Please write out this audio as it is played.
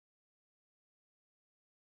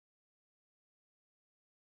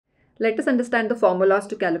Let us understand the formulas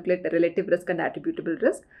to calculate relative risk and attributable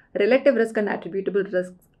risk. Relative risk and attributable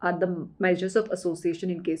risk are the measures of association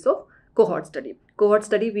in case of cohort study. Cohort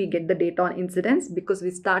study, we get the data on incidence because we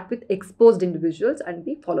start with exposed individuals and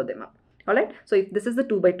we follow them up. Alright, so if this is the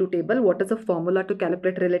 2/2 table, what is the formula to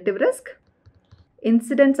calculate relative risk?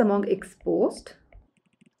 Incidence among exposed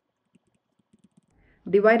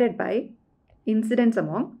divided by incidence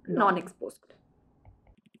among non-exposed.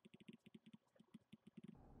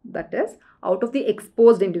 That is, out of the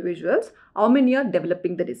exposed individuals, how many are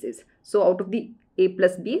developing the disease? So out of the A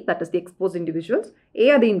plus B, that is the exposed individuals, A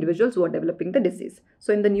are the individuals who are developing the disease.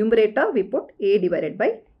 So in the numerator, we put A divided by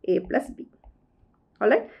A plus B.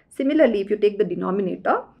 Alright. Similarly, if you take the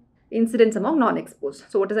denominator, incidence among non-exposed.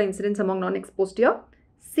 So what is the incidence among non-exposed here?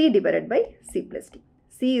 C divided by C plus D.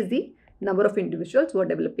 C is the number of individuals who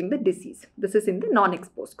are developing the disease. This is in the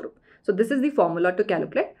non-exposed group. So this is the formula to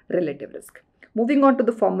calculate relative risk. Moving on to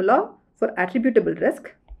the formula for attributable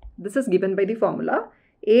risk. This is given by the formula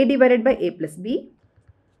A divided by A plus B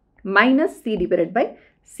minus C divided by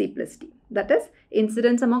C plus D. That is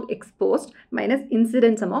incidence among exposed minus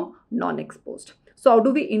incidence among non-exposed. So how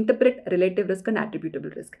do we interpret relative risk and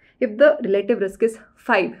attributable risk? If the relative risk is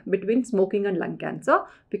 5 between smoking and lung cancer,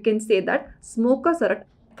 we can say that smokers are at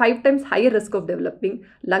 5 times higher risk of developing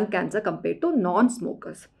lung cancer compared to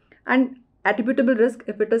non-smokers. And attributable risk,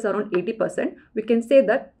 if it is around 80%, we can say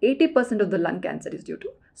that 80% of the lung cancer is due to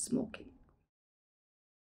smoking.